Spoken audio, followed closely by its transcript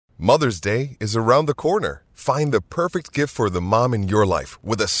Mother's Day is around the corner. Find the perfect gift for the mom in your life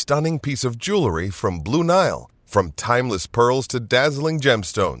with a stunning piece of jewelry from Blue Nile. From timeless pearls to dazzling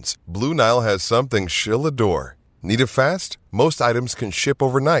gemstones, Blue Nile has something she'll adore. Need it fast? Most items can ship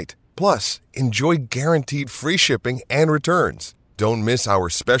overnight. Plus, enjoy guaranteed free shipping and returns. Don't miss our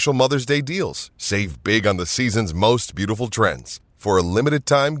special Mother's Day deals. Save big on the season's most beautiful trends. For a limited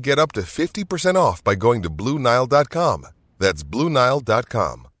time, get up to 50% off by going to BlueNile.com. That's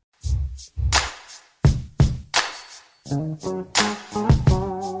BlueNile.com.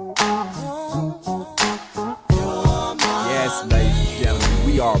 Yes, ladies and gentlemen,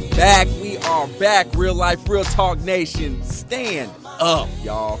 we are back. We are back. Real Life, Real Talk Nation. Stand up,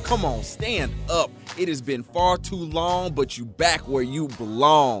 y'all. Come on, stand up. It has been far too long, but you back where you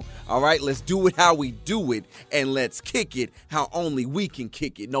belong. All right, let's do it how we do it, and let's kick it how only we can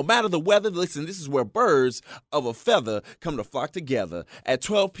kick it. No matter the weather, listen, this is where birds of a feather come to flock together. At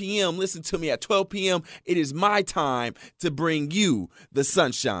 12 p.m., listen to me, at 12 p.m., it is my time to bring you the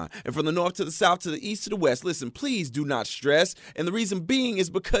sunshine. And from the north to the south to the east to the west, listen, please do not stress. And the reason being is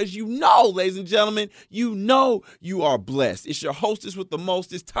because you know, ladies and gentlemen, you know you are blessed. It's your hostess with the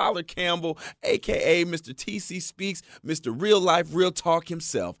most, it's Tyler Campbell, a.k.a. Mr. TC Speaks, Mr. Real Life, Real Talk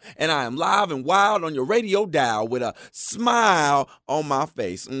himself. And I am live and wild on your radio dial with a smile on my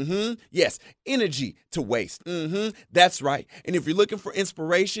face. Yes, energy to waste. That's right. And if you're looking for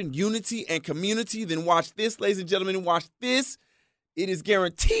inspiration, unity, and community, then watch this, ladies and gentlemen, and watch this. It is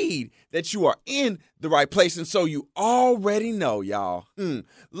guaranteed that you are in the right place. And so you already know, y'all.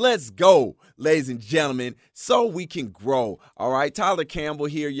 Let's go, ladies and gentlemen, so we can grow. All right. Tyler Campbell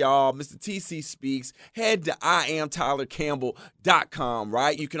here, y'all. Mr. TC Speaks. Head to IamTylerCampbell.com,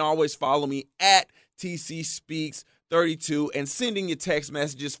 right? You can always follow me at TC Speaks 32 and sending your text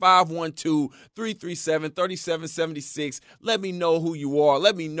messages 512-337-3776. Let me know who you are.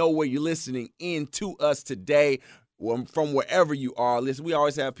 Let me know where you're listening in to us today. From wherever you are. Listen, we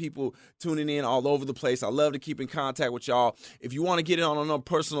always have people tuning in all over the place. I love to keep in contact with y'all. If you want to get it on a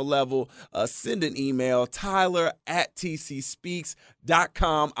personal level, send an email,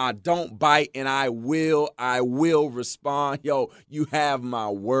 tyler@tcspeaks.com. I don't bite, and I will respond. Yo, you have my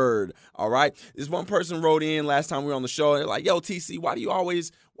word, all right? This one person wrote in last time we were on the show, and they're like, yo, TC, why do you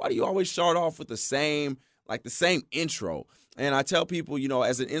always start off with the same intro? And I tell people,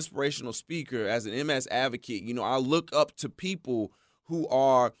 as an inspirational speaker, as an MS advocate, I look up to people who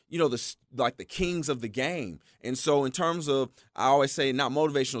are, the kings of the game. And so in terms of, I always say not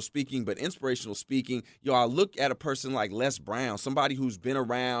motivational speaking, but inspirational speaking, I look at a person like Les Brown, somebody who's been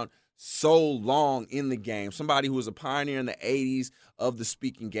around so long in the game, somebody who was a pioneer in the 80s of the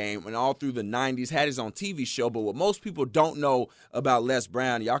speaking game and all through the 90s, had his own TV show. But what most people don't know about Les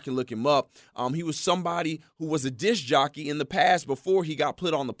Brown, y'all can look him up, he was somebody who was a disc jockey in the past before he got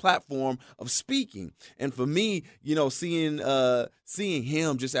put on the platform of speaking. And for me, seeing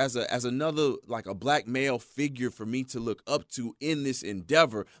him just as another, like a black male figure for me to look up to in this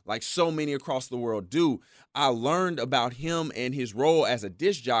endeavor, like so many across the world do, I learned about him and his role as a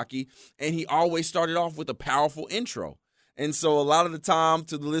disc jockey, and he always started off with a powerful intro. And so a lot of the time,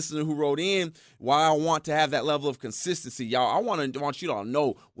 to the listener who wrote in, why I want to have that level of consistency, y'all, I want you to all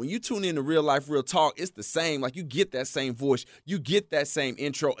know, when you tune in to Real Life, Real Talk, it's the same. Like, you get that same voice, you get that same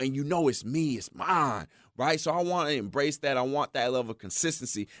intro, and it's me, it's mine, right? So I want to embrace that. I want that level of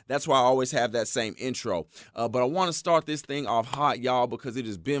consistency. That's why I always have that same intro. But I want to start this thing off hot, y'all, because it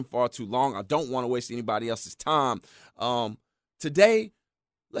has been far too long. I don't want to waste anybody else's time. Today,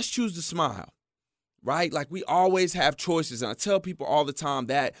 let's choose to smile. Right? Like, we always have choices. And I tell people all the time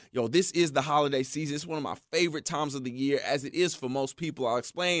that, this is the holiday season. It's one of my favorite times of the year, as it is for most people. I'll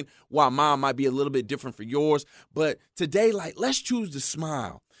explain why mine might be a little bit different for yours. But today, let's choose to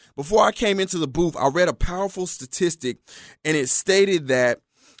smile. Before I came into the booth, I read a powerful statistic, and it stated that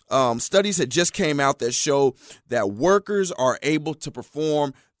studies had just came out that show that workers are able to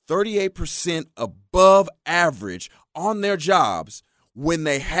perform 38% above average on their jobs when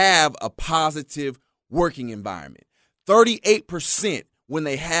they have a positive working environment. 38% when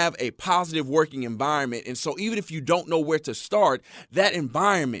they have a positive working environment. And so even if you don't know where to start, that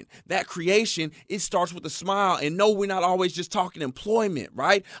environment, that creation, it starts with a smile. And no, we're not always just talking employment,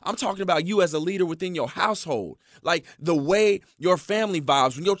 right? I'm talking about you as a leader within your household. Like, the way your family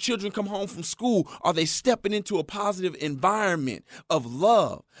vibes, when your children come home from school, are they stepping into a positive environment of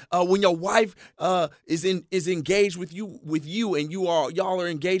love? When your wife is engaged with you and y'all are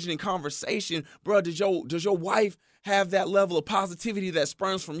engaging in conversation, bro, does your wife have that level of positivity that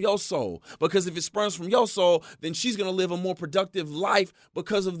springs from your soul. Because if it springs from your soul, then she's going to live a more productive life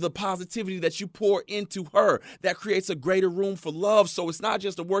because of the positivity that you pour into her. That creates a greater room for love. So it's not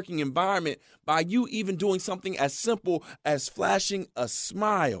just a working environment. By you even doing something as simple as flashing a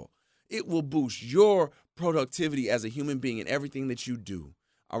smile, it will boost your productivity as a human being in everything that you do.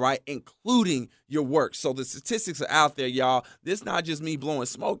 All right, including your work. So the statistics are out there, y'all. This is not just me blowing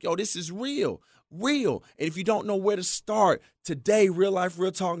smoke. Yo, this is real. And if you don't know where to start today, Real Life,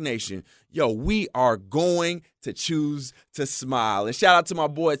 Real Talk Nation, yo, we are going to choose to smile. And shout out to my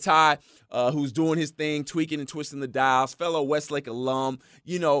boy Ty, who's doing his thing, tweaking and twisting the dials, fellow Westlake alum,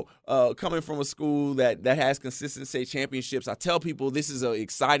 coming from a school that has consistent state championships. I tell people this is an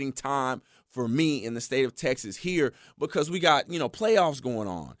exciting time for me in the state of Texas here because we got, playoffs going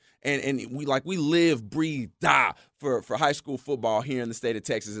on. And we live, breathe, die for high school football here in the state of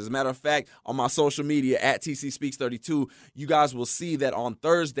Texas. As a matter of fact, on my social media at TC Speaks 32, you guys will see that on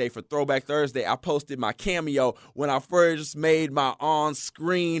Thursday, for Throwback Thursday, I posted my cameo when I first made my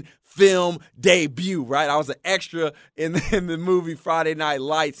on-screen film debut, right? I was an extra in the movie Friday Night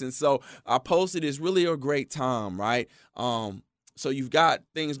Lights. And so I posted. It's really a great time, right? So you've got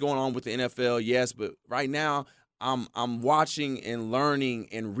things going on with the NFL, yes, but right now I'm watching and learning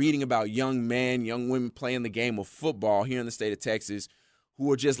and reading about young men, young women playing the game of football here in the state of Texas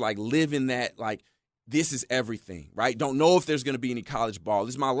who are just like living that, like, this is everything, right? Don't know if there's going to be any college ball.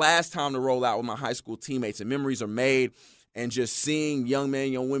 This is my last time to roll out with my high school teammates, and memories are made, and just seeing young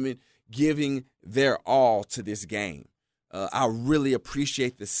men, young women giving their all to this game. I really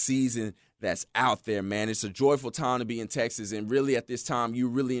appreciate the season that's out there, man. It's a joyful time to be in Texas, and really at this time, you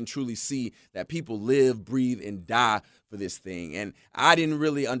really and truly see that people live, breathe, and die for this thing. And I didn't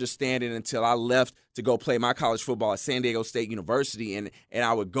really understand it until I left to go play my college football at San Diego State University, and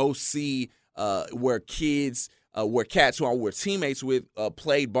I would go see where cats who I were teammates with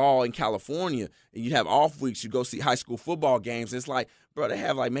played ball in California, and you'd have off weeks. You'd go see high school football games, and it's like, bro, they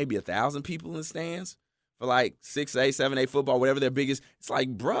have like maybe 1,000 people in the stands for like 6A, 7A football, whatever their biggest. It's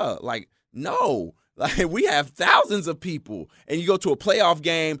like, bruh, like, no, like we have thousands of people, and you go to a playoff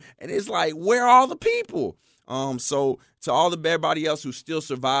game, and it's like, where are all the people? So to everybody else who's still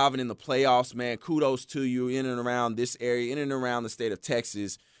surviving in the playoffs, man, kudos to you in and around this area, in and around the state of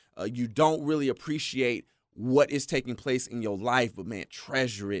Texas. You don't really appreciate what is taking place in your life, but man,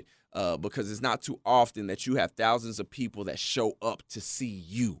 treasure it because it's not too often that you have thousands of people that show up to see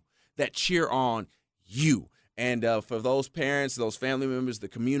you, that cheer on you. And for those parents, those family members, the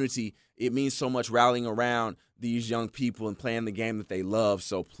community, it means so much rallying around these young people and playing the game that they love.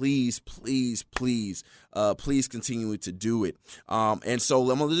 So please, please, please, please continue to do it. And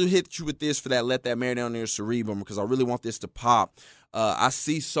so I'm going to hit you with this for that, let that marinate on your cerebrum, because I really want this to pop. I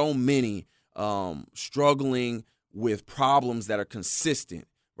see so many struggling with problems that are consistent,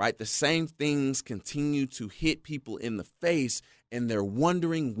 right? The same things continue to hit people in the face, and they're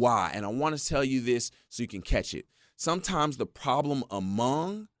wondering why. And I want to tell you this so you can catch it. Sometimes the problem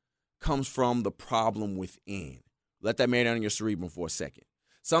among comes from the problem within. Let that marinate on your cerebrum for a second.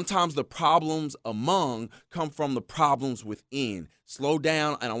 Sometimes the problems among come from the problems within. Slow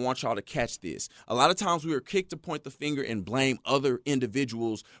down, and I want y'all to catch this. A lot of times we are quick to point the finger and blame other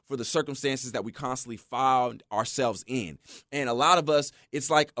individuals for the circumstances that we constantly find ourselves in. And a lot of us, it's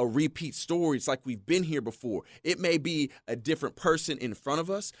like a repeat story. It's like we've been here before. It may be a different person in front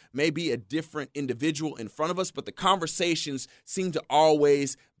of us, maybe a different individual in front of us, but the conversations seem to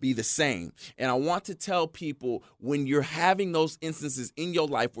always be the same. And I want to tell people, when you're having those instances in your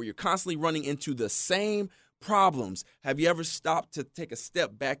life where you're constantly running into the same problems, have you ever stopped to take a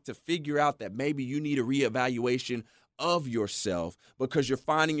step back to figure out that maybe you need a reevaluation of yourself because you're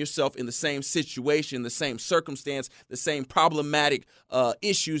finding yourself in the same situation, the same circumstance, the same problematic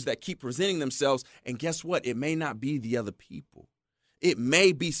issues that keep presenting themselves? And guess what? It may not be the other people. It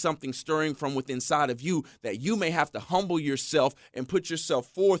may be something stirring from within inside of you that you may have to humble yourself and put yourself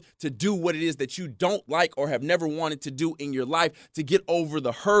forth to do what it is that you don't like or have never wanted to do in your life to get over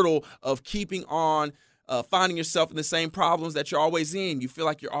the hurdle of keeping on finding yourself in the same problems that you're always in. You feel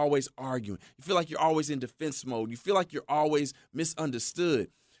like you're always arguing. You feel like you're always in defense mode. You feel like you're always misunderstood.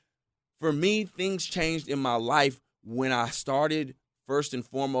 For me, things changed in my life when I started, first and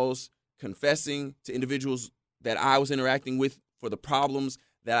foremost, confessing to individuals that I was interacting with for the problems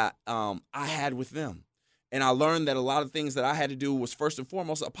that I had with them. And I learned that a lot of things that I had to do was, first and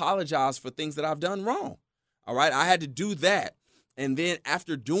foremost, apologize for things that I've done wrong. All right? I had to do that. And then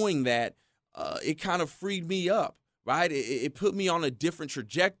after doing that, it kind of freed me up, right? It put me on a different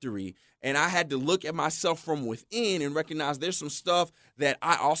trajectory. And I had to look at myself from within and recognize there's some stuff that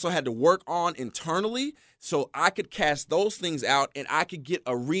I also had to work on internally so I could cast those things out and I could get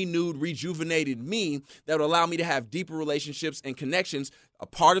a renewed, rejuvenated me that would allow me to have deeper relationships and connections. A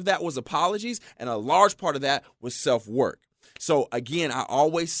part of that was apologies, and a large part of that was self-work. So again, I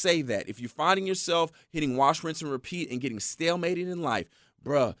always say that if you're finding yourself hitting wash, rinse, and repeat and getting stalemated in life,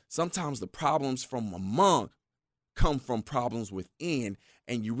 bruh, sometimes the problems from among come from problems within,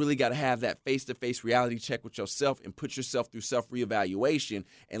 and you really got to have that face-to-face reality check with yourself and put yourself through self-reevaluation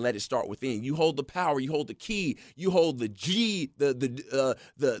and let it start within. You hold the power, you hold the key, you hold the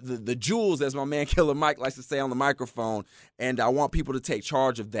the jewels, as my man Killer Mike likes to say on the microphone, and I want people to take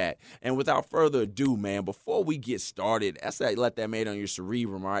charge of that. And without further ado, man, before we get started, that's that let that mate on your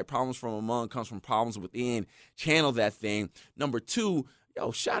cerebrum, all right? Problems from among comes from problems within. Channel that thing. Number 2,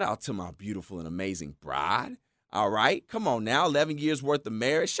 shout out to my beautiful and amazing bride. All right, come on now, 11 years worth of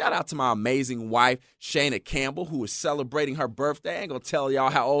marriage. Shout out to my amazing wife, Shayna Campbell, who is celebrating her birthday. I ain't gonna tell y'all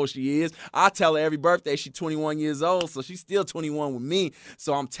how old she is. I tell her every birthday she's 21 years old, so she's still 21 with me.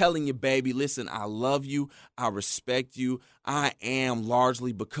 So I'm telling you, baby, listen, I love you. I respect you. I am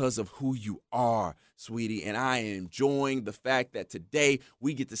largely because of who you are, sweetie, and I am enjoying the fact that today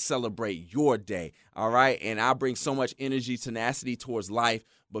we get to celebrate your day, all right? And I bring so much energy, tenacity towards life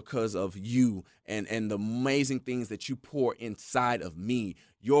because of you and the amazing things that you pour inside of me,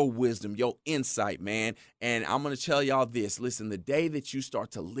 your wisdom, your insight, man. And I'm going to tell y'all this. Listen, the day that you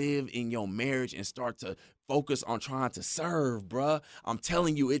start to live in your marriage and start to focus on trying to serve, bruh, I'm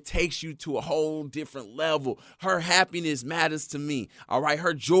telling you, it takes you to a whole different level. Her happiness matters to me, all right?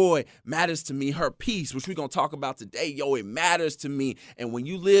 Her joy matters to me. Her peace, which we're going to talk about today, it matters to me. And when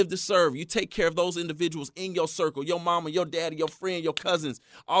you live to serve, you take care of those individuals in your circle, your mama, your daddy, your friend, your cousins,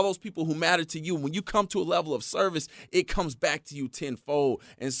 all those people who matter to you. When you come to a level of service, it comes back to you tenfold.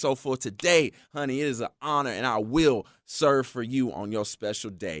 And so for today, honey, it is an honor, and I will serve for you on your special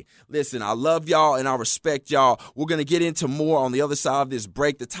day. Listen, I love y'all and I respect y'all. We're going to get into more on the other side of this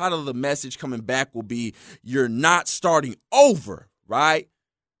break. The title of the message coming back will be, You're Not Starting Over, right?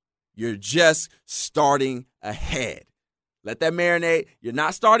 You're just starting ahead. Let that marinate. You're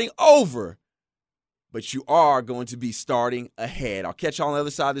not starting over, but you are going to be starting ahead. I'll catch y'all on the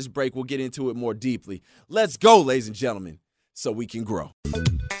other side of this break. We'll get into it more deeply. Let's go, ladies and gentlemen, so we can grow.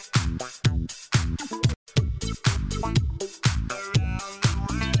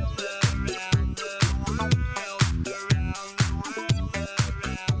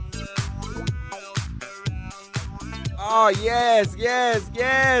 Oh, yes.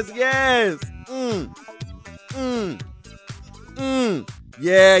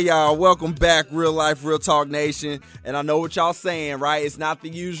 Yeah, y'all. Welcome back, Real Life, Real Talk Nation. And I know what y'all saying, right? It's not the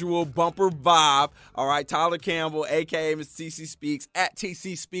usual bumper vibe. All right, Tyler Campbell, a.k.a. Mr. TC Speaks, at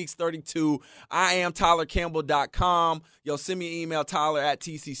TC Speaks 32. I am TylerCampbell.com. Send me an email, Tyler at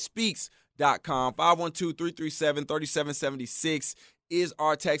TCSpeaks.com. 512-337-3776 is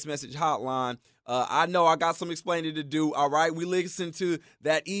our text message hotline. I know I got some explaining to do, all right? We listen to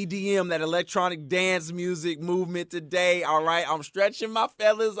that EDM, that electronic dance music movement today, all right? I'm stretching my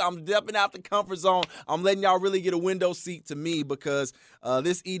fellas. I'm stepping out the comfort zone. I'm letting y'all really get a window seat to me because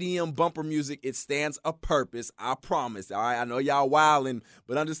this EDM bumper music, it stands a purpose, I promise, all right? I know y'all wilding,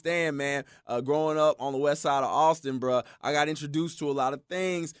 but understand, man, growing up on the west side of Austin, bruh, I got introduced to a lot of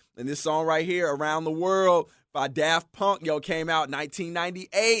things, and this song right here, Around the World, by Daft Punk, came out in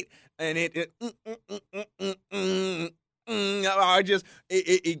 1998. And it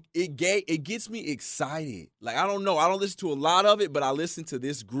gets me excited. Like, I don't know. I don't listen to a lot of it, but I listen to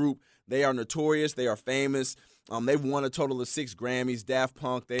this group. They are notorious. They are famous. They've won a total of 6 Grammys. Daft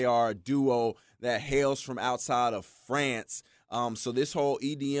Punk, they are a duo that hails from outside of France. So this whole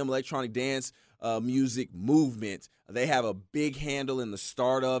EDM, electronic dance music movement, they have a big handle in the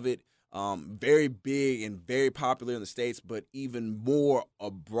start of it. Very big and very popular in the States, but even more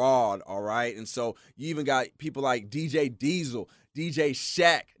abroad, all right? And so you even got people like DJ Diesel, DJ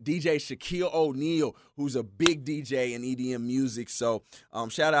Shaq, DJ Shaquille O'Neal, who's a big DJ in EDM music. So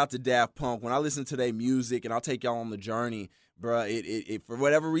shout out to Daft Punk. When I listen to their music, and I'll take y'all on the journey, bruh, it for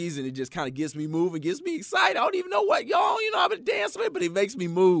whatever reason, it just kind of gets me moving, gets me excited. I don't even know what, y'all, I've been dancing with, but it makes me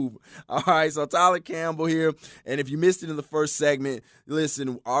move. All right, so Tyler Campbell here. And if you missed it in the first segment,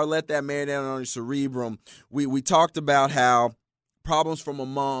 listen, or let that man down on your cerebrum. We talked about how problems from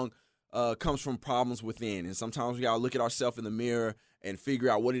among comes from problems within. And sometimes we got to look at ourselves in the mirror and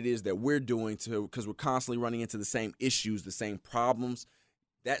figure out what it is that we're doing because we're constantly running into the same issues, the same problems.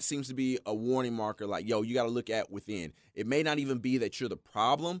 That seems to be a warning marker like, you got to look at within. It may not even be that you're the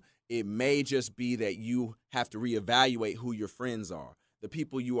problem. It may just be that you have to reevaluate who your friends are. the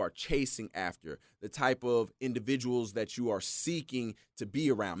people you are chasing after, the type of individuals that you are seeking to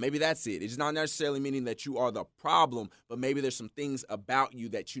be around. Maybe that's it. It's not necessarily meaning that you are the problem, but maybe there's some things about you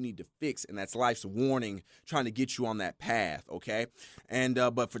that you need to fix, and that's life's warning trying to get you on that path, okay? And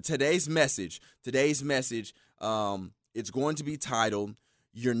but for today's message, it's going to be titled,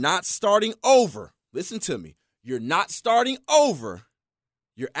 You're Not Starting Over. Listen to me. You're not starting over.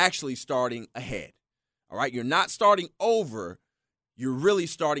 You're actually starting ahead. All right? You're not starting over. You're really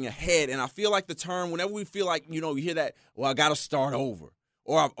starting ahead. And I feel like the term, whenever we feel like, you hear that, well, I got to start over.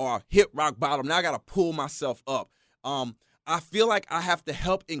 Or I've hit rock bottom. Now I got to pull myself up. I feel like I have to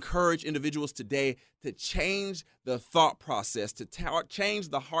help encourage individuals today to change the thought process, to change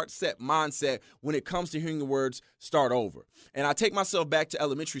the heart set mindset when it comes to hearing the words start over. And I take myself back to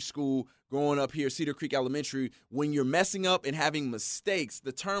elementary school, growing up here, Cedar Creek Elementary. When you're messing up and having mistakes,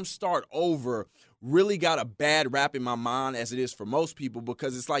 the term start over really got a bad rap in my mind, as it is for most people,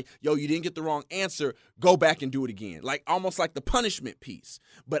 because it's like, yo, you didn't get the wrong answer, go back and do it again. Like almost like the punishment piece.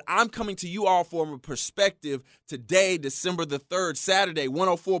 But I'm coming to you all from a perspective today, December the 3rd, Saturday,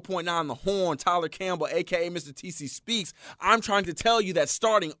 104.9 The Horn, Tyler Campbell, a.k.a. Mr. TC Speaks. I'm trying to tell you that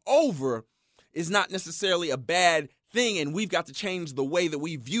starting over is not necessarily a bad thing, and we've got to change the way that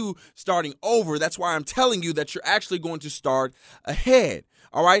we view starting over. That's why I'm telling you that you're actually going to start ahead.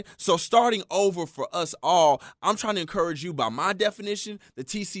 All right? So starting over for us all, I'm trying to encourage you by my definition, the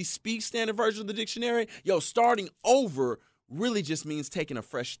TC Speaks standard version of the dictionary. Starting over really just means taking a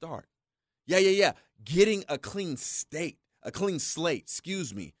fresh start. Yeah. Getting a clean slate,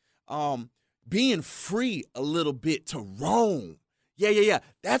 being free a little bit to roam. Yeah.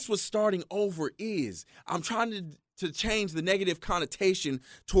 That's what starting over is. I'm trying to change the negative connotation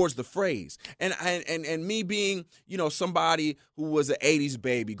towards the phrase. And me being, somebody who was an 80s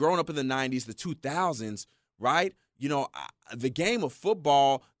baby, growing up in the 90s, the 2000s, right? The game of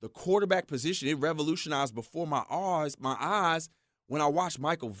football, the quarterback position, it revolutionized before my eyes when I watched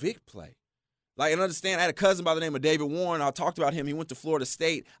Michael Vick play. Like, and understand, I had a cousin by the name of David Warren. I talked about him. He went to Florida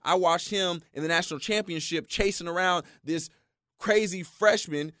State. I watched him in the national championship chasing around this crazy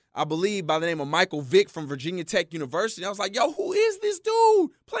freshman, I believe, by the name of Michael Vick from Virginia Tech University. I was like, yo, who is this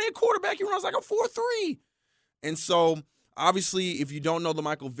dude playing quarterback? He runs like a 4.3. And so, obviously, if you don't know the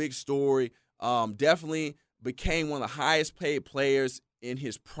Michael Vick story, definitely became one of the highest paid players in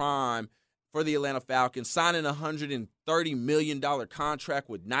his prime for the Atlanta Falcons, signing a $130 million contract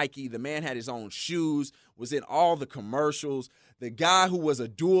with Nike. The man had his own shoes, was in all the commercials. The guy who was a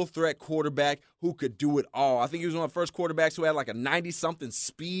dual-threat quarterback who could do it all. I think he was one of the first quarterbacks who had like a 90-something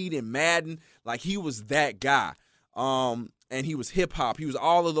speed in Madden. Like, he was that guy. And he was hip-hop. He was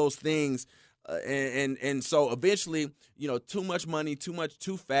all of those things. And so eventually, too much money,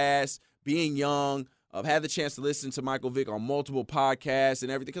 too fast, being young. I've had the chance to listen to Michael Vick on multiple podcasts and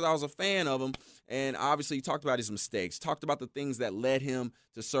everything because I was a fan of him. And obviously he talked about his mistakes, talked about the things that led him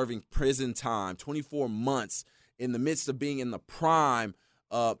to serving prison time, 24 months in the midst of being in the prime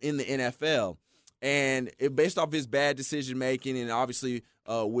in the NFL. And based off his bad decision-making and obviously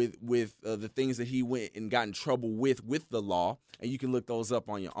with the things that he went and got in trouble with the law, and you can look those up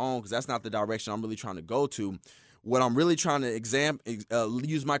on your own because that's not the direction I'm really trying to go to. What I'm really trying to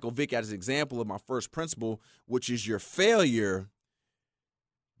use Michael Vick as an example of my first principle, which is your failure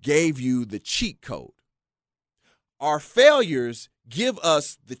gave you the cheat code. Our failures give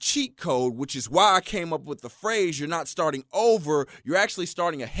us the cheat code, which is why I came up with the phrase, you're not starting over, you're actually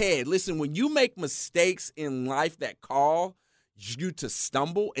starting ahead. Listen, when you make mistakes in life that cause you to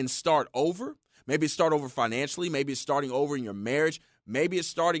stumble and start over, maybe it's start over financially, maybe it's starting over in your marriage, maybe it's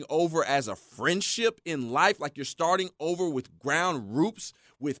starting over as a friendship in life, like you're starting over with ground roots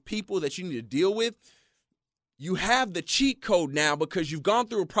with people that you need to deal with. You have the cheat code now because you've gone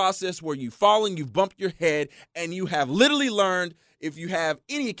through a process where you've fallen, you've bumped your head, and you have literally learned, if you have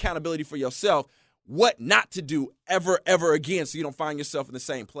any accountability for yourself, what not to do ever again so you don't find yourself in the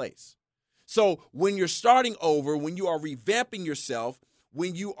same place. So when you're starting over, when you are revamping yourself,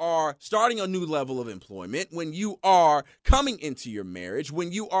 when you are starting a new level of employment, when you are coming into your marriage,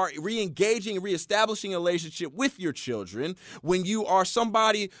 when you are re-engaging and reestablishing a relationship with your children, when you are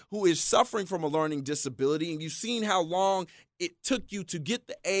somebody who is suffering from a learning disability and you've seen how long it took you to get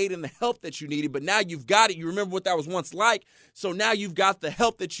the aid and the help that you needed, but now you've got it. You remember what that was once like. So now you've got the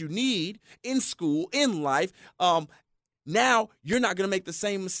help that you need in school, in life. Now you're not going to make the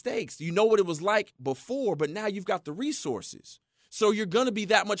same mistakes. You know what it was like before, but now you've got the resources. So you're going to be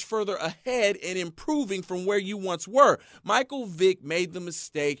that much further ahead and improving from where you once were. Michael Vick made the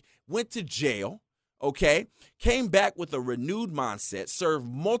mistake, went to jail, okay, came back with a renewed mindset, served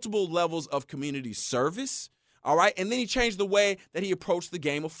multiple levels of community service, All right. And then he changed the way that he approached the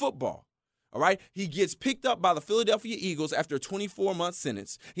game of football. All right. He gets picked up by the Philadelphia Eagles after a 24-month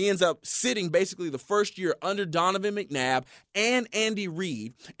sentence. He ends up sitting basically the first year under Donovan McNabb and Andy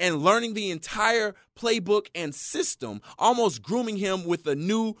Reid and learning the entire playbook and system, almost grooming him with a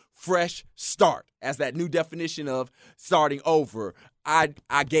new, fresh start. As that new definition of starting over, I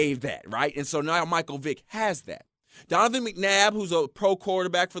gave that, right? And so now Michael Vick has that. Donovan McNabb, who's a pro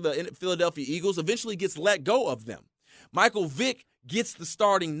quarterback for the Philadelphia Eagles, eventually gets let go of them. Michael Vick gets the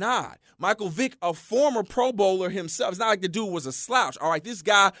starting nod. Michael Vick, a former Pro Bowler himself. It's not like the dude was a slouch. All right, this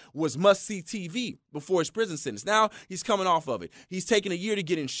guy was must-see TV before his prison sentence. Now he's coming off of it. He's taken a year to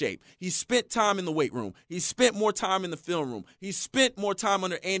get in shape. He's spent time in the weight room. He's spent more time in the film room. He's spent more time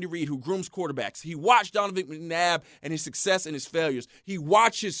under Andy Reid, who grooms quarterbacks. He watched Donovan McNabb and his success and his failures. He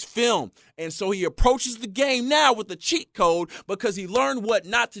watches film, and so he approaches the game now with a cheat code because he learned what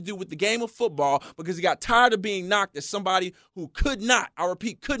not to do with the game of football because he got tired of being knocked as somebody who could not, I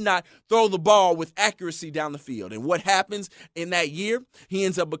repeat, could not throw the ball with accuracy down the field. And what happens in that year? He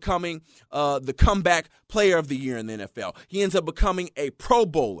ends up becoming the comeback player of the year in the NFL. He ends up becoming a Pro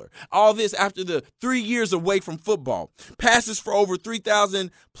Bowler. All this after the 3 years away from football. Passes for over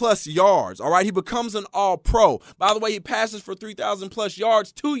 3,000 plus yards. All right, he becomes an All-Pro. By the way, he passes for 3,000 plus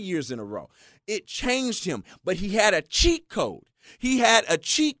yards 2 years in a row. It changed him, but he had a cheat code. He had a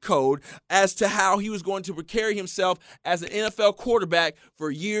cheat code as to how he was going to carry himself as an NFL quarterback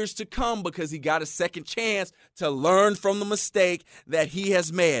for years to come because he got a second chance to learn from the mistake that he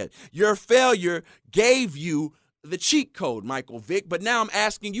has made. Your failure gave you the cheat code, Michael Vick, but now I'm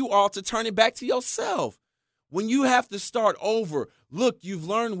asking you all to turn it back to yourself. When you have to start over, look, you've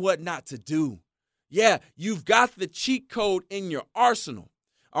learned what not to do. Yeah, you've got the cheat code in your arsenal.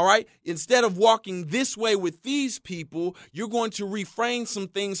 All right. Instead of walking this way with these people, you're going to reframe some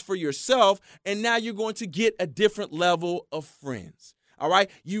things for yourself. And now you're going to get a different level of friends. All right.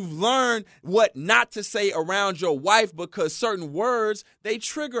 You've learned what not to say around your wife because certain words, they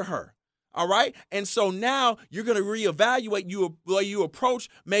trigger her. All right. And so now you're going to reevaluate the way you approach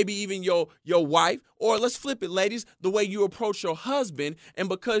maybe even your wife, or let's flip it, ladies, the way you approach your husband. And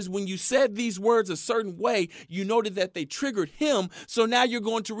because when you said these words a certain way, you noted that they triggered him. So now you're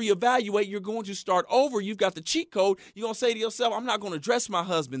going to reevaluate. You're going to start over. You've got the cheat code. You're going to say to yourself, I'm not going to address my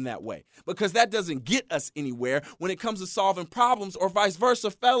husband that way because that doesn't get us anywhere when it comes to solving problems, or vice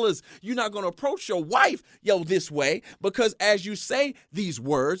versa. Fellas, you're not going to approach your wife, this way, because as you say these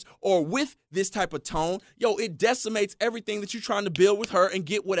words or with this type of tone, it decimates everything that you're trying to build with her and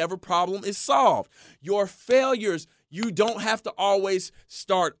get whatever problem is solved. Your failures, you don't have to always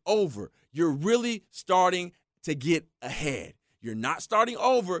start over. You're really starting to get ahead. You're not starting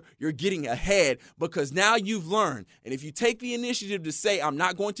over, you're getting ahead because now you've learned. And if you take the initiative to say, I'm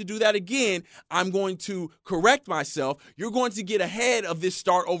not going to do that again, I'm going to correct myself, you're going to get ahead of this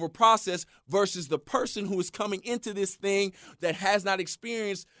start over process versus the person who is coming into this thing that has not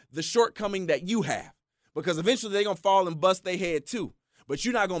experienced the shortcoming that you have. Because eventually they're going to fall and bust their head too. But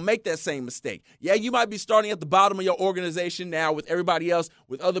you're not going to make that same mistake. Yeah, you might be starting at the bottom of your organization now with everybody else,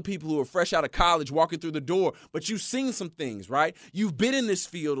 with other people who are fresh out of college walking through the door. But you've seen some things, right? You've been in this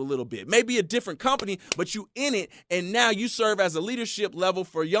field a little bit. Maybe a different company, but you in it. And now you serve as a leadership level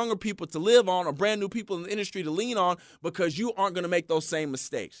for younger people to live on or brand new people in the industry to lean on because you aren't going to make those same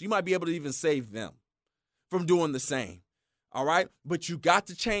mistakes. You might be able to even save them from doing the same. All right. But you got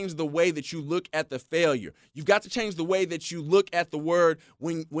to change the way that you look at the failure. You've got to change the way that you look at the word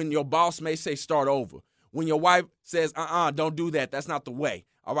when your boss may say start over. When your wife says, don't do that. That's not the way.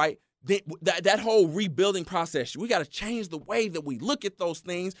 All right. That whole rebuilding process, we got to change the way that we look at those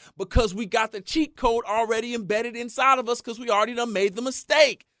things because we got the cheat code already embedded inside of us because we already done made the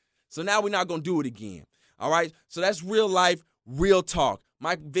mistake. So now we're not going to do it again. All right. So that's real life, real talk.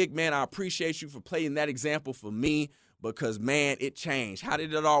 Mike Vick, man, I appreciate you for playing that example for me. Because, man, it changed. How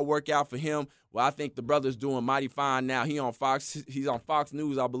did it all work out for him? Well, I think the brother's doing mighty fine now. He's on Fox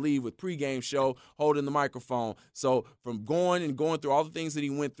News, I believe, with pregame show, holding the microphone. So from going through all the things that he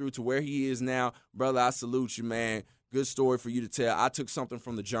went through to where he is now, brother, I salute you, man. Good story for you to tell. I took something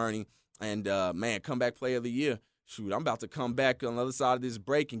from the journey. And, man, comeback player of the year. Shoot, I'm about to come back on the other side of this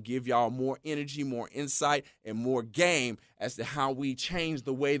break and give y'all more energy, more insight, and more game as to how we change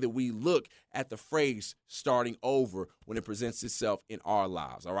the way that we look at the phrase starting over when it presents itself in our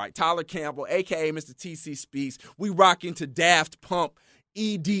lives. All right, Tyler Campbell, a.k.a. Mr. TC Speaks. We rock into Daft Punk,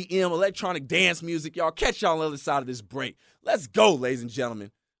 EDM, electronic dance music. Y'all catch y'all on the other side of this break. Let's go, ladies and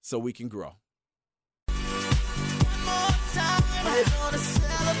gentlemen, so we can grow. One more time, we're gonna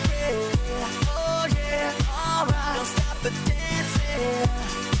celebrate. Oh, yeah, all right. Don't stop the dancing.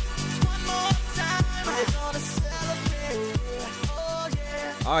 One more time, we're gonna celebrate.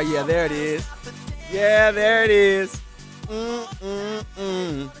 Oh, yeah, there it is. Yeah, there it is.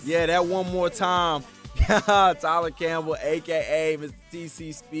 Yeah, that one more time. Tyler Campbell, a.k.a. Mr.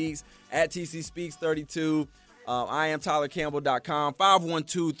 TC Speaks, at TC Speaks 32. I am TylerCampbell.com,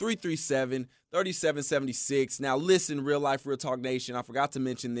 512-337-3776. Now, listen, Real Life, Real Talk Nation, I forgot to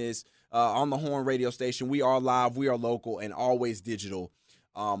mention this. On the Horn radio station, we are live, we are local, and always digital.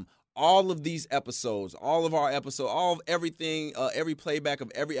 All of these episodes, all of our episodes, all of everything, every playback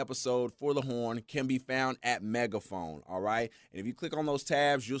of every episode for the Horn can be found at Megaphone, all right? And if you click on those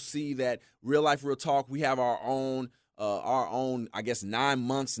tabs, you'll see that Real Life, Real Talk, we have our own, I guess, 9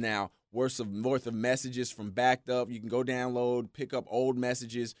 months now worth of messages from backed up. You can go download, pick up old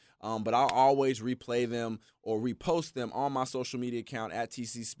messages, but I'll always replay them or repost them on my social media account at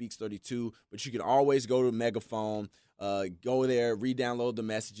TC Speaks 32. But you can always go to Megaphone, go there, re-download the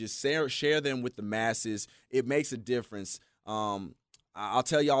messages, share them with the masses. It makes a difference. I'll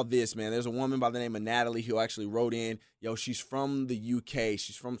tell y'all this, man. There's a woman by the name of Natalie who actually wrote in. She's from the UK.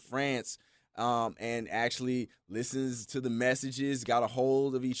 She's from France. And actually listens to the messages, got a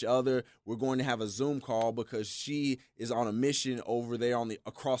hold of each other. We're going to have a Zoom call because she is on a mission over there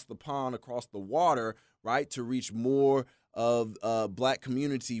across the pond, across the water, right, to reach more of black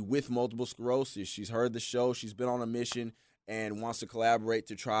community with multiple sclerosis. She's heard the show. She's been on a mission and wants to collaborate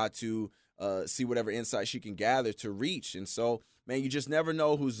to try to see whatever insight she can gather to reach. And so, man, you just never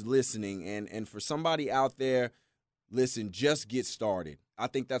know who's listening. And for somebody out there, listen, just get started. I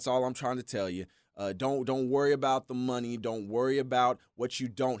think that's all I'm trying to tell you. Don't worry about the money. Don't worry about what you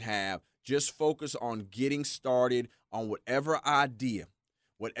don't have. Just focus on getting started on whatever idea,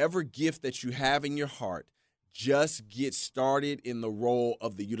 whatever gift that you have in your heart. Just get started in the role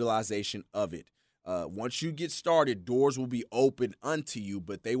of the utilization of it. Once you get started, doors will be open unto you,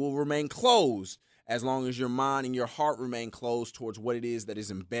 but they will remain closed as long as your mind and your heart remain closed towards what it is that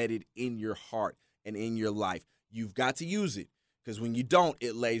is embedded in your heart and in your life. You've got to use it. Because when you don't,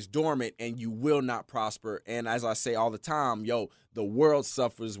 it lays dormant and you will not prosper. And as I say all the time, the world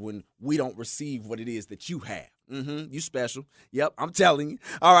suffers when we don't receive what it is that you have. You special. Yep, I'm telling you.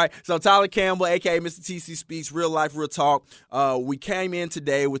 All right, so Tyler Campbell, a.k.a. Mr. TC Speaks, Real Life, Real Talk. We came in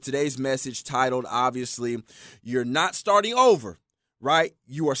today with today's message titled, obviously, You're Not Starting Over, right?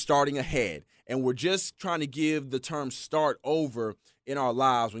 You are starting ahead. And we're just trying to give the term start over in our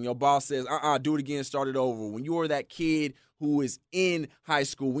lives. When your boss says, do it again, start it over. When you are that kid who is in high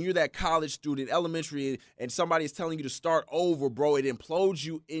school, when you're that college student, elementary, and somebody is telling you to start over, bro, it implodes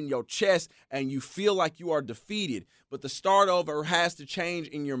you in your chest and you feel like you are defeated. But the start over has to change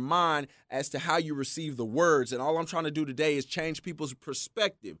in your mind as to how you receive the words. And all I'm trying to do today is change people's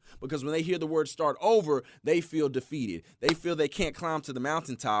perspective, because when they hear the word start over, they feel defeated. They feel they can't climb to the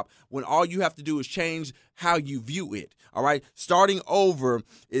mountaintop when all you have to do is change how you view it. All right. Starting over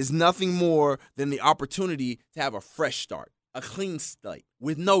is nothing more than the opportunity to have a fresh start, a clean slate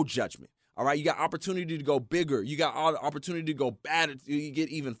with no judgment. All right. You got opportunity to go bigger. You got opportunity to go better. You get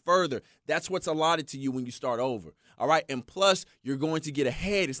even further. That's what's allotted to you when you start over. All right. And plus, you're going to get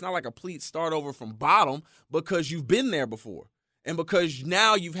ahead. It's not like a complete start over from bottom, because you've been there before. And because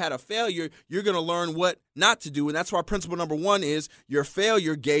now you've had a failure, you're going to learn what not to do. And that's why principle number 1 is your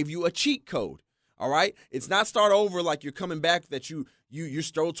failure gave you a cheat code. All right. It's not start over like you're coming back, that you're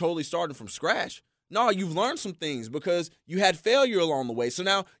still totally starting from scratch. No, you've learned some things because you had failure along the way. So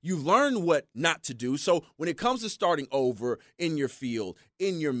now you've learned what not to do. So when it comes to starting over in your field,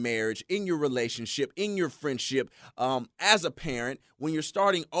 in your marriage, in your relationship, in your friendship, as a parent, when you're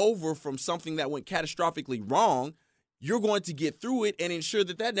starting over from something that went catastrophically wrong, you're going to get through it and ensure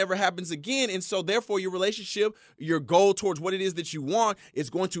that that never happens again. And so therefore your relationship, your goal towards what it is that you want,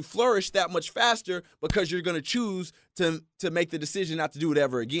 is going to flourish that much faster, because you're going to choose to make the decision not to do it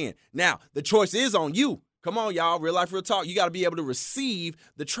ever again. Now, the choice is on you. Come on, y'all. Real life, real talk. You got to be able to receive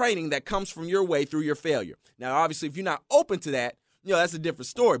the training that comes from your way through your failure. Now, obviously, if you're not open to that, that's a different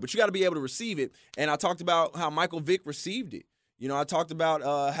story, but you got to be able to receive it. And I talked about how Michael Vick received it. I talked about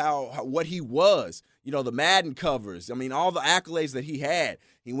how what he was, the Madden covers. I mean, all the accolades that he had.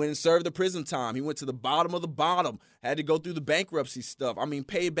 He went and served the prison time. He went to the bottom of the bottom, had to go through the bankruptcy stuff. I mean,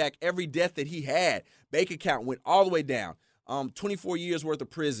 paid back every debt that he had. Bank account went all the way down. 24 years worth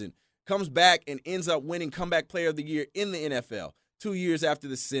of prison. Comes back and ends up winning Comeback Player of the Year in the NFL. 2 years after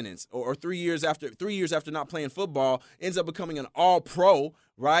the sentence, or 3 years after not playing football, ends up becoming an all-pro,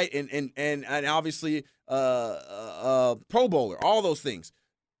 right? And obviously Pro Bowler, all those things.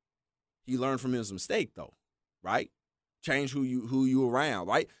 He learned from his mistake, though, right? Change who you around,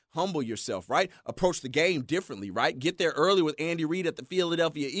 right? Humble yourself, right? Approach the game differently, right? Get there early with Andy Reid at the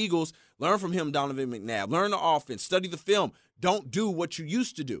Philadelphia Eagles. Learn from him, Donovan McNabb. Learn the offense. Study the film. Don't do what you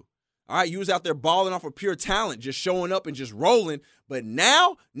used to do. All right, you was out there balling off of pure talent, just showing up and just rolling. But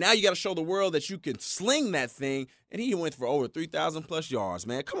now you got to show the world that you can sling that thing. And he went for over 3,000 plus yards,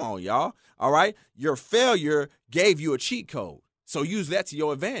 man. Come on, y'all. All right, your failure gave you a cheat code. So use that to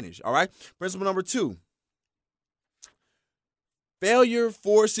your advantage, all right? Principle number 2. Failure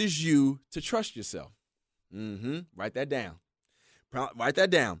forces you to trust yourself. Write that down. Write that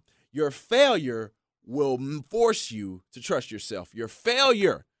down. Your failure will force you to trust yourself. Your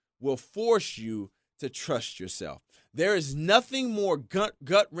failure will force you to trust yourself. There is nothing more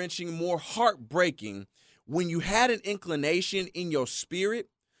gut-wrenching, more heartbreaking when you had an inclination in your spirit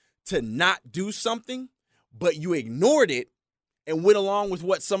to not do something, but you ignored it and went along with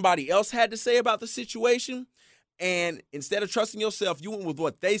what somebody else had to say about the situation. And instead of trusting yourself, you went with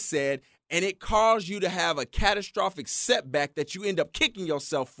what they said, and it caused you to have a catastrophic setback that you end up kicking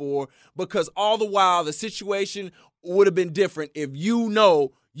yourself for, because all the while the situation would have been different if you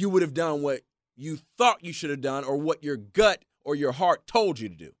would have done what you thought you should have done or what your gut or your heart told you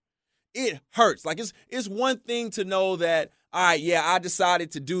to do. It hurts. Like it's one thing to know that, all right, yeah, I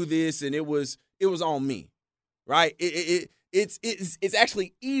decided to do this and it was on me, right? It's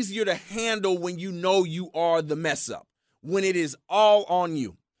actually easier to handle when you know you are the mess up, when it is all on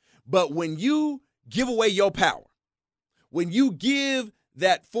you. But when you give away your power, when you give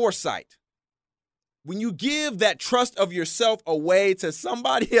that foresight, when you give that trust of yourself away to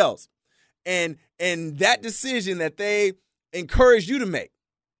somebody else, and that decision that they encourage you to make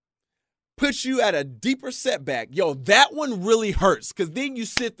puts you at a deeper setback, that one really hurts, because then you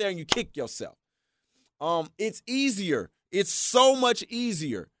sit there and you kick yourself. It's easier. It's so much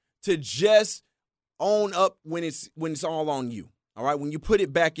easier to just own up when it's all on you. All right, when you put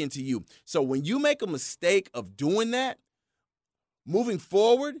it back into you. So when you make a mistake of doing that, moving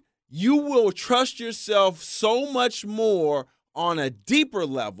forward, you will trust yourself so much more on a deeper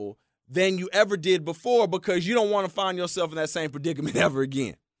level than you ever did before, because you don't want to find yourself in that same predicament ever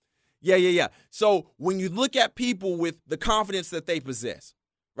again. Yeah. So when you look at people with the confidence that they possess,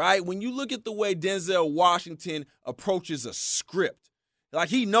 right? When you look at the way Denzel Washington approaches a script, like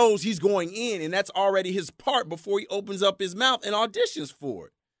he knows he's going in, and that's already his part before he opens up his mouth and auditions for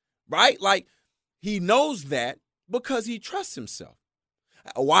it, right? Like he knows that because he trusts himself.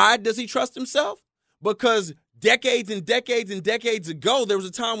 Why does he trust himself? Because decades and decades and decades ago, there was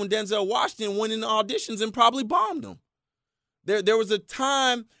a time when Denzel Washington went into auditions and probably bombed them. There was a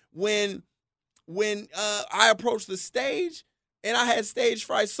time when I approached the stage and I had stage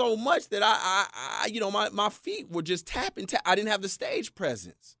fright so much that my feet were just tapping. I didn't have the stage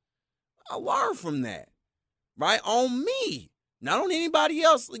presence. I learned from that, right? On me, not on anybody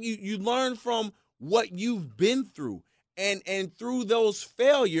else. You learn from what you've been through. And through those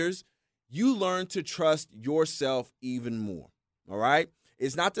failures, you learn to trust yourself even more, all right?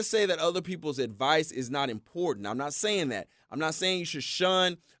 It's not to say that other people's advice is not important. I'm not saying that. I'm not saying you should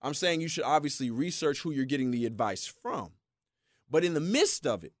shun. I'm saying you should obviously research who you're getting the advice from. But in the midst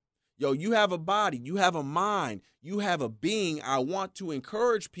of it, you have a body, you have a mind, you have a being. I want to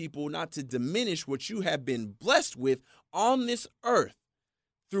encourage people not to diminish what you have been blessed with on this earth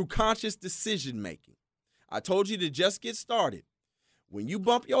through conscious decision making. I told you to just get started. When you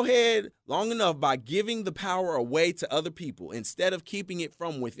bump your head long enough by giving the power away to other people instead of keeping it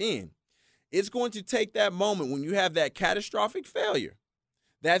from within, it's going to take that moment when you have that catastrophic failure,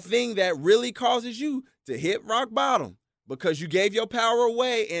 that thing that really causes you to hit rock bottom because you gave your power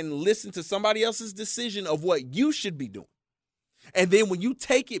away and listened to somebody else's decision of what you should be doing. And then when you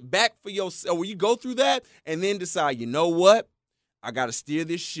take it back for yourself, when you go through that and then decide, you know what? I got to steer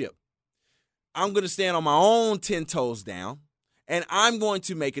this ship. I'm going to stand on my own 10 toes down, and I'm going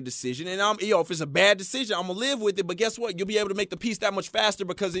to make a decision. And if it's a bad decision, I'm going to live with it. But guess what? You'll be able to make the peace that much faster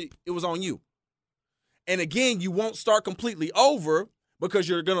because it was on you. And again, you won't start completely over because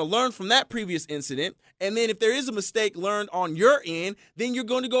you're going to learn from that previous incident. And then if there is a mistake learned on your end, then you're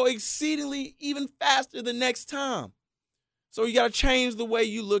going to go exceedingly even faster the next time. So you got to change the way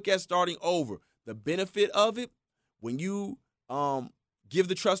you look at starting over. The benefit of it, when you give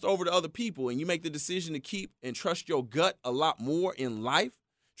the trust over to other people and you make the decision to keep and trust your gut a lot more in life,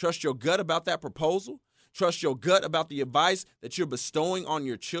 trust your gut about that proposal, trust your gut about the advice that you're bestowing on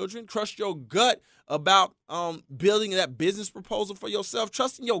your children, trust your gut about building that business proposal for yourself,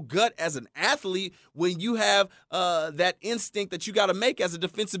 trusting your gut as an athlete when you have that instinct that you got to make as a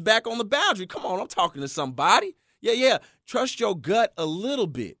defensive back on the boundary. Come on, I'm talking to somebody. Yeah. Trust your gut a little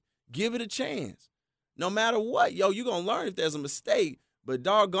bit. Give it a chance. No matter what, yo, you're going to learn if there's a mistake. But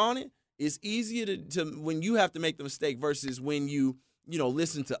doggone it, it's easier to when you have to make the mistake versus when you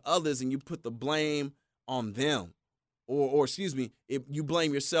listen to others and you put the blame on them. Or excuse me, if you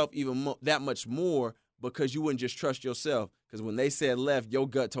blame yourself even that much more because you wouldn't just trust yourself. Because when they said left, your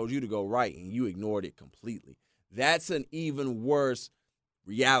gut told you to go right and you ignored it completely. That's an even worse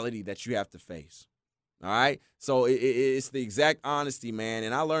reality that you have to face. All right? So it's the exact honesty, man.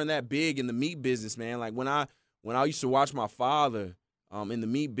 And I learned that big in the meat business, man. Like when I used to watch my father in the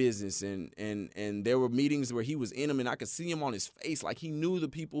meat business and there were meetings where he was in them and I could see him on his face. Like he knew the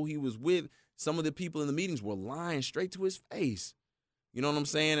people he was with. Some of the people in the meetings were lying straight to his face. You know what I'm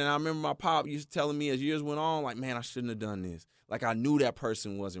saying? And I remember my pop used to telling me as years went on, like, man, I shouldn't have done this. Like I knew that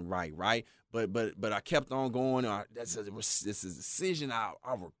person wasn't right? But I kept on going. This is a decision I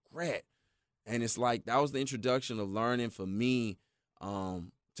regret. And it's like that was the introduction of learning for me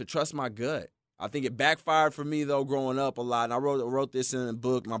to trust my gut. I think it backfired for me, though, growing up a lot. And I wrote this in a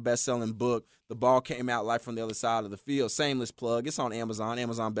book, my best-selling book, The Ball Came Out Life from the Other Side of the Field. Shameless plug. It's on Amazon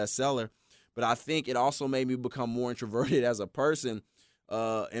bestseller. But I think it also made me become more introverted as a person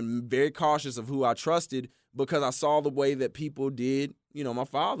and very cautious of who I trusted because I saw the way that people did, my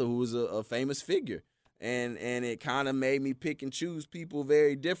father, who was a famous figure. And it kind of made me pick and choose people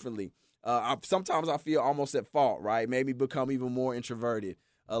very differently. Sometimes I feel almost at fault, right? Made me become even more introverted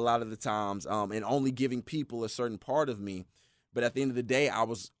a lot of the times and only giving people a certain part of me. But at the end of the day, I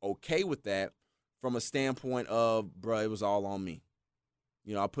was okay with that from a standpoint of, bruh, it was all on me.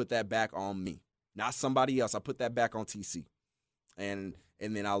 I put that back on me, not somebody else. I put that back on TC. And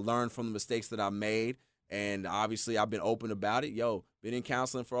then I learned from the mistakes that I made. And obviously I've been open about it. Been in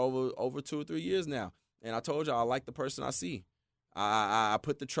counseling for over 2 or 3 years now. And I told you I like the person I see. I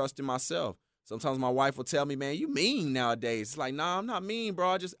put the trust in myself. Sometimes my wife will tell me, man, you mean nowadays. It's like, nah, I'm not mean,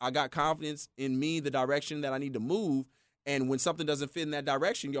 bro. I got confidence in me, the direction that I need to move. And when something doesn't fit in that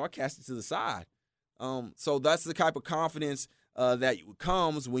direction, I cast it to the side. So that's the type of confidence that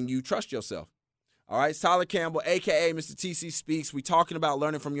comes when you trust yourself. All right, it's Tyler Campbell, a.k.a. Mr. TC Speaks. We talking about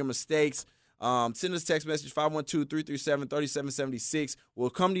learning from your mistakes. Send us a text message, 512-337-3776. We'll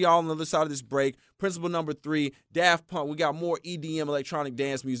come to y'all on the other side of this break. Principle number 3, Daft Punk. We got more EDM, electronic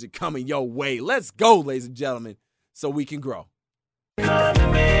dance music, coming your way. Let's go, ladies and gentlemen, so we can grow.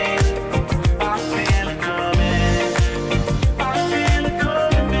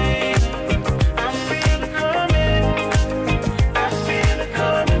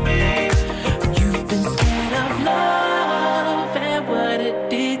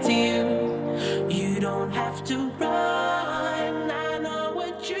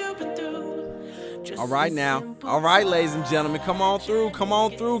 All right, ladies and gentlemen, come on through.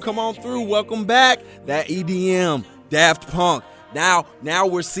 Welcome back. That EDM, Daft Punk. Now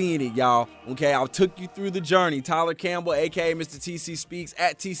we're seeing it, y'all. Okay, I took you through the journey. Tyler Campbell, a.k.a. Mr. TC Speaks,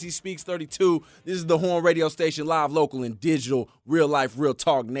 at TC Speaks 32. This is the Horn Radio Station, live, local, and digital, real life, real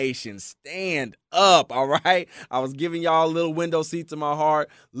talk nation. Stand up, all right? I was giving y'all a little window seat to my heart,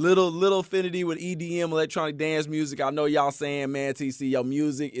 little affinity with EDM, electronic dance music. I know y'all saying, man, TC, your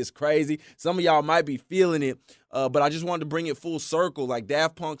music is crazy. Some of y'all might be feeling it, but I just wanted to bring it full circle. Like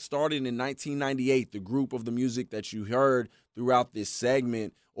Daft Punk started in 1998, the group of the music that you heard throughout this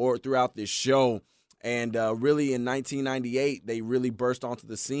segment or throughout this show. And really in 1998, they really burst onto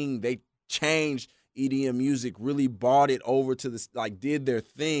the scene. They changed EDM music, really brought it over to this, like did their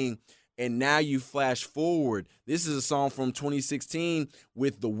thing. And now you flash forward. This is a song from 2016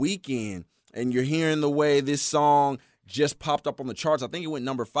 with The Weeknd. And you're hearing the way this song just popped up on the charts. I think it went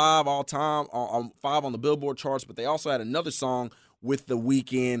number 5 all time, 5 on the Billboard charts. But they also had another song with The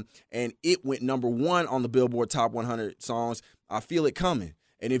Weeknd, and it went number 1 on the Billboard Top 100 songs. I Feel It Coming.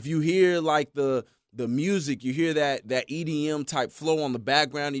 And if you hear like the music, you hear that EDM type flow on the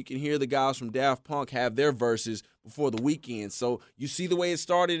background. You can hear the guys from Daft Punk have their verses before The Weeknd. So you see the way it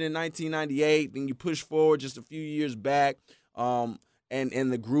started in 1998, then you push forward just a few years back, and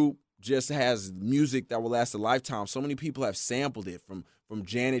the group just has music that will last a lifetime. So many people have sampled it, from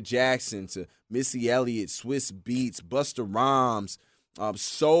Janet Jackson to Missy Elliott, Swiss Beats, Busta Rhymes.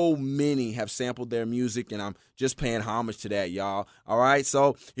 So many have sampled their music, and I'm just paying homage to that, y'all. All right,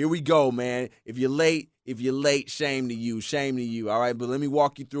 so here we go, man. If you're late, shame to you, all right? But let me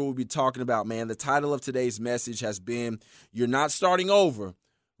walk you through what we're talking about, man. The title of today's message has been, you're not starting over,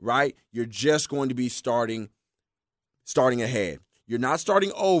 right? You're just going to be starting ahead. You're not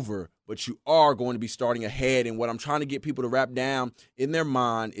starting over, but you are going to be starting ahead. And what I'm trying to get people to wrap down in their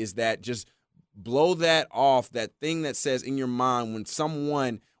mind is that just blow that off, that thing that says in your mind when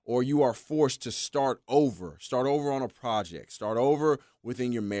someone or you are forced to start over on a project, start over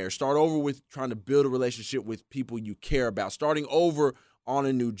within your marriage. Start over with trying to build a relationship with people you care about. Starting over on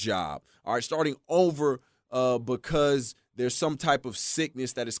a new job. All right, starting over because there's some type of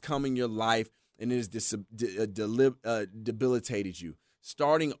sickness that has come in your life and it has debilitated you.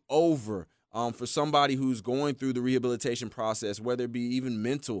 Starting over for somebody who's going through the rehabilitation process, whether it be even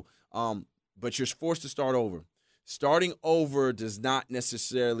mental, but you're forced to start over. Starting over does not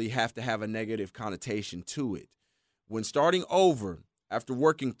necessarily have to have a negative connotation to it. When starting over, after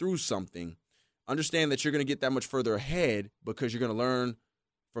working through something, understand that you're going to get that much further ahead because you're going to learn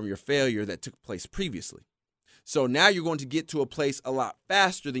from your failure that took place previously. So now you're going to get to a place a lot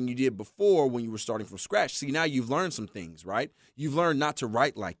faster than you did before when you were starting from scratch. See, now you've learned some things, right? You've learned not to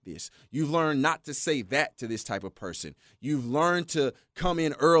write like this. You've learned not to say that to this type of person. You've learned to come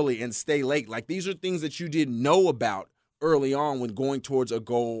in early and stay late. Like, these are things that you didn't know about early on when going towards a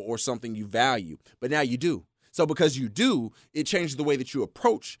goal or something you value. But now you do. So because you do, it changes the way that you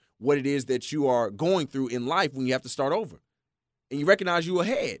approach what it is that you are going through in life when you have to start over. And you recognize you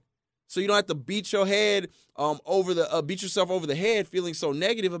ahead. So you don't have to beat your head beat yourself over the head feeling so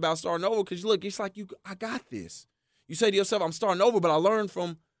negative about starting over, because look, it's like I got this. You say to yourself, I'm starting over, but I learned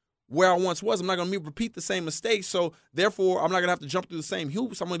from where I once was. I'm not going to repeat the same mistakes, so therefore I'm not going to have to jump through the same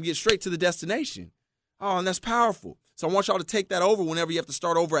hoops. I'm going to get straight to the destination. Oh, and that's powerful. So I want y'all to take that over whenever you have to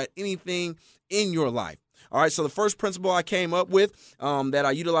start over at anything in your life. All right, so the first principle I came up with that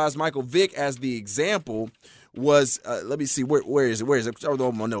I utilized Michael Vick as the example was, let me see, where is it? Where is it? Start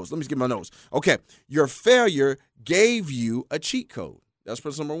with my notes. Let me get my notes. Okay, your failure gave you a cheat code. That's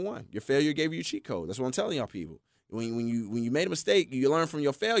principle number one. Your failure gave you a cheat code. That's what I'm telling y'all people. When you made a mistake, you learn from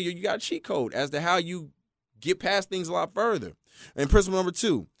your failure, you got a cheat code as to how you get past things a lot further. And principle number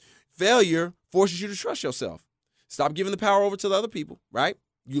two, failure forces you to trust yourself. Stop giving the power over to the other people, right?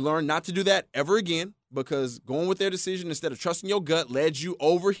 You learn not to do that ever again, because going with their decision instead of trusting your gut led you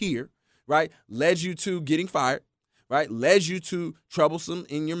over here, right? Led you to getting fired, right? Led you to troublesome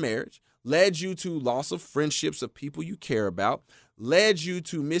in your marriage, led you to loss of friendships of people you care about, led you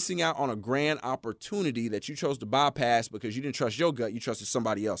to missing out on a grand opportunity that you chose to bypass because you didn't trust your gut, you trusted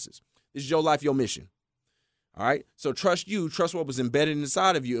somebody else's. This is your life, your mission. All right? So trust what was embedded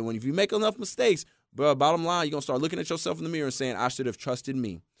inside of you. And if you make enough mistakes, bottom line, you're going to start looking at yourself in the mirror and saying, I should have trusted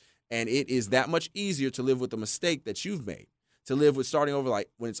me. And it is that much easier to live with the mistake that you've made, to live with starting over. Like,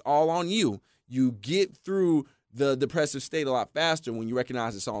 when it's all on you, you get through the depressive state a lot faster when you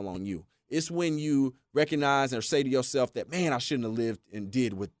recognize it's all on you. It's when you recognize or say to yourself that, man, I shouldn't have lived and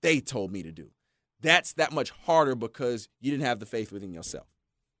did what they told me to do. That's that much harder because you didn't have the faith within yourself.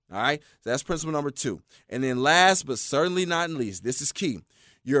 All right? So that's principle number two. And then last but certainly not least, this is key.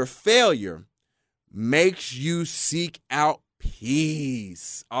 Your failure makes you seek out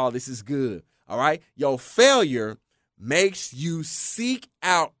peace. Oh, this is good. All right? Your failure makes you seek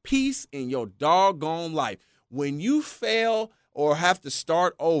out peace in your doggone life. When you fail or have to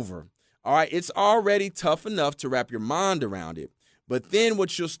start over, all right, it's already tough enough to wrap your mind around it. But then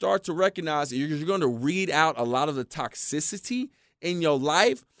what you'll start to recognize is you're going to read out a lot of the toxicity in your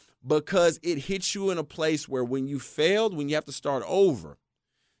life, because it hits you in a place where when you failed, when you have to start over,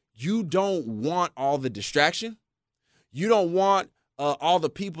 you don't want all the distraction. You don't want all the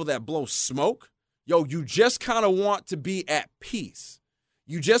people that blow smoke. You just kind of want to be at peace.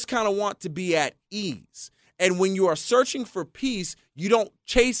 You just kind of want to be at ease. And when you are searching for peace, you don't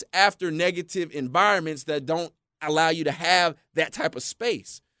chase after negative environments that don't allow you to have that type of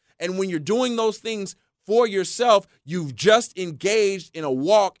space. And when you're doing those things for yourself, you've just engaged in a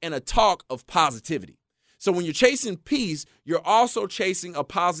walk and a talk of positivity. So when you're chasing peace, you're also chasing a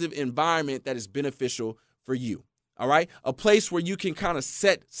positive environment that is beneficial for you. All right? A place where you can kind of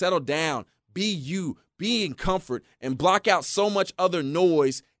settle down, be you, be in comfort, and block out so much other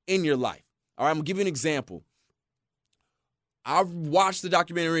noise in your life. All right, I'm going to give you an example. I watched the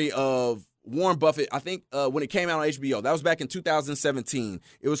documentary of Warren Buffett, I think when it came out on HBO. That was back in 2017.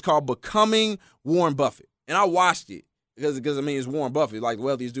 It was called Becoming Warren Buffett. And I watched it because it's Warren Buffett, like the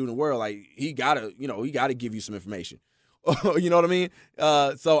wealthiest dude in the world. Like, he gotta give you some information. You know what I mean?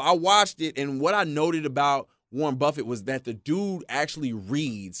 So I watched it, and what I noted about Warren Buffett was that the dude actually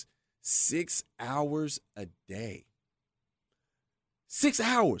reads 6 hours a day. 6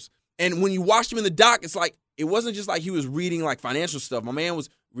 hours. And when you watched him in the doc, it's like, it wasn't just like he was reading like financial stuff. My man was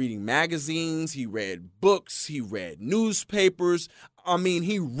reading magazines. He read books. He read newspapers. I mean,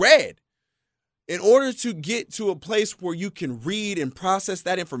 he read. In order to get to a place where you can read and process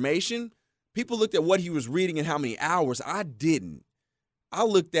that information, people looked at what he was reading and how many hours. I didn't. I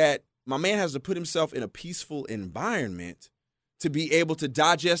looked at, my man has to put himself in a peaceful environment to be able to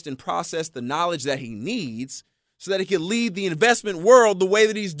digest and process the knowledge that he needs so that he could lead the investment world the way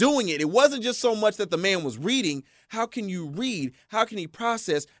that he's doing it. It wasn't just so much that the man was reading. How can you read? How can he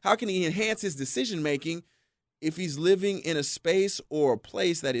process? How can he enhance his decision making if he's living in a space or a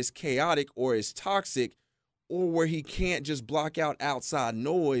place that is chaotic or is toxic, or where he can't just block out outside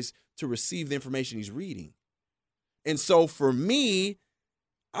noise to receive the information he's reading? And so for me,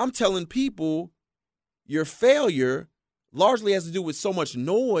 I'm telling people your failure largely has to do with so much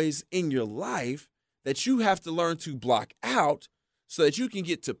noise in your life that you have to learn to block out so that you can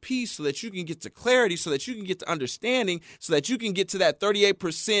get to peace, so that you can get to clarity, so that you can get to understanding, so that you can get to that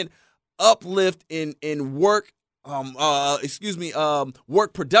 38% uplift in work,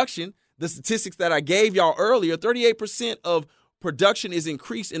 work production. The statistics that I gave y'all earlier, 38% of production is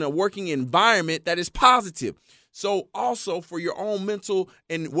increased in a working environment that is positive. So also for your own mental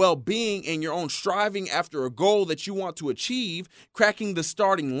and well-being and your own striving after a goal that you want to achieve, cracking the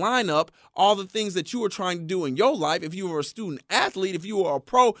starting lineup, all the things that you are trying to do in your life, if you were a student athlete, if you were a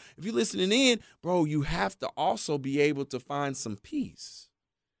pro, if you're listening in, bro, you have to also be able to find some peace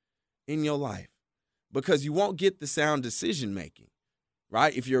in your life, because you won't get the sound decision making,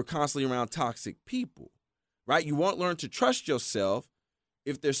 right? If you're constantly around toxic people, right? You won't learn to trust yourself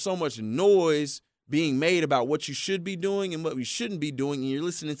if there's so much noise being made about what you should be doing and what we shouldn't be doing, and you're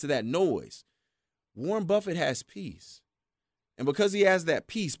listening to that noise. Warren Buffett has peace. And because he has that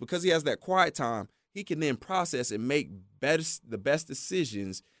peace, because he has that quiet time, he can then process and make the best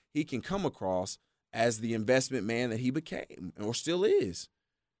decisions he can come across as the investment man that he became or still is.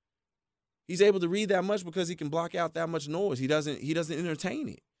 He's able to read that much because he can block out that much noise. He doesn't entertain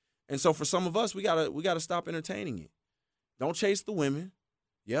it. And so for some of us, we gotta stop entertaining it. Don't chase the women.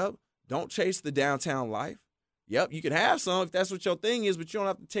 Yep. Don't chase the downtown life. Yep, you can have some if that's what your thing is, but you don't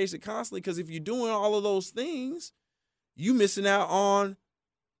have to chase it constantly, because if you're doing all of those things, you missing out on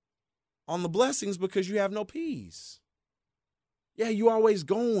the blessings because you have no peace. Yeah, you always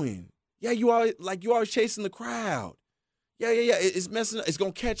going. Yeah, you always chasing the crowd. Yeah. It's messing up. It's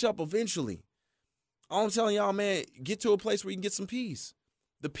going to catch up eventually. All I'm telling y'all, man, get to a place where you can get some peace.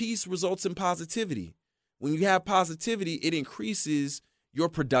 The peace results in positivity. When you have positivity, it increases your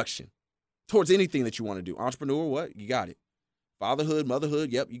production towards anything that you want to do. Entrepreneur, what? You got it. Fatherhood,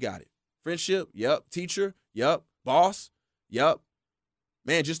 motherhood, yep, you got it. Friendship, yep. Teacher, yep. Boss, yep.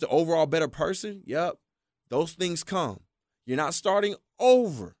 Man, just an overall better person, yep. Those things come. You're not starting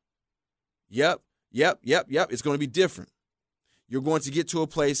over. Yep. It's going to be different. You're going to get to a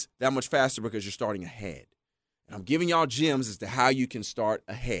place that much faster because you're starting ahead. And I'm giving y'all gems as to how you can start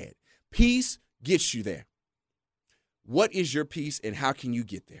ahead. Peace gets you there. What is your peace and how can you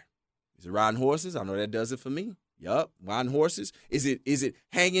get there? Is it riding horses? I know that does it for me. Yup, riding horses. Is it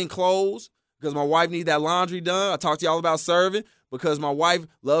hanging clothes because my wife needs that laundry done? I talked to y'all about serving because my wife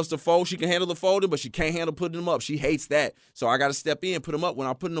loves to fold. She can handle the folding, but she can't handle putting them up. She hates that. So I got to step in, put them up. When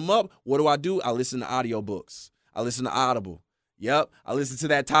I'm putting them up, what do? I listen to audiobooks. I listen to Audible. Yep, I listen to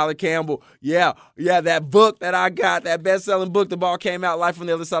that Tyler Campbell. Yeah, that book that I got, that best-selling book, The Ball Came Out, Life on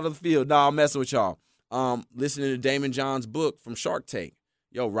the Other Side of the Field. No, I'm messing with y'all. Listening to Damon John's book from Shark Tank.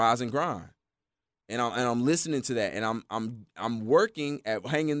 Yo, Rise and Grind. And I'm listening to that, and I'm working at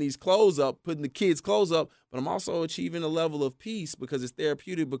hanging these clothes up, putting the kids' clothes up, but I'm also achieving a level of peace because it's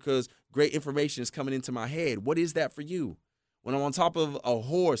therapeutic, because great information is coming into my head. What is that for you? When I'm on top of a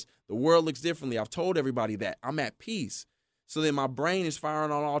horse, the world looks differently. I've told everybody that. I'm at peace. So then my brain is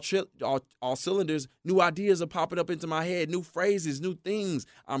firing on all cylinders. New ideas are popping up into my head, new phrases, new things.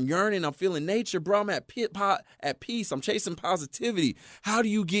 I'm yearning. I'm feeling nature, bro. I'm at peace. I'm chasing positivity. How do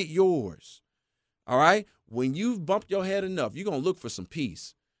you get yours? All right? When you've bumped your head enough, you're going to look for some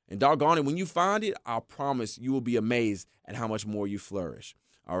peace. And doggone it, when you find it, I promise you will be amazed at how much more you flourish.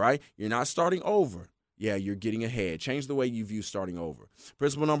 All right? You're not starting over. Yeah, you're getting ahead. Change the way you view starting over.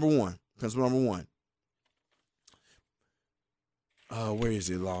 Principle number one. Where is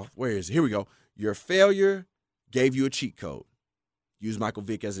it, Law? Where is it? Here we go. Your failure gave you a cheat code. Use Michael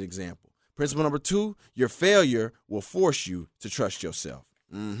Vick as an example. Principle number 2, your failure will force you to trust yourself.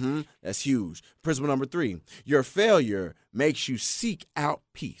 That's huge. Principle number 3, your failure makes you seek out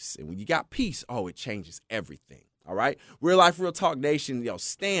peace. And when you got peace, it changes everything. All right? Real Life, Real Talk Nation,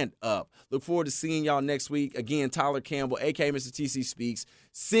 stand up. Look forward to seeing y'all next week. Again, Tyler Campbell, a.k.a. Mr. TC Speaks.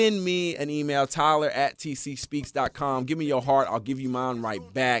 Send me an email, tyler@tcspeaks.com. Give me your heart. I'll give you mine right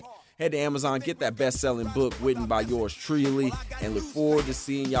back. Head to Amazon, get that best-selling book written by yours truly, and look forward to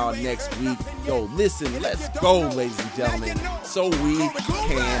seeing y'all next week. Yo, listen, let's go, ladies and gentlemen, so we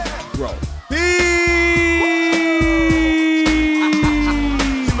can grow. Peace!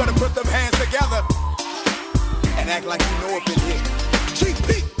 You better put them hands together and act like you know up in here.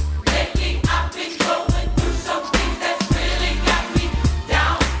 GP!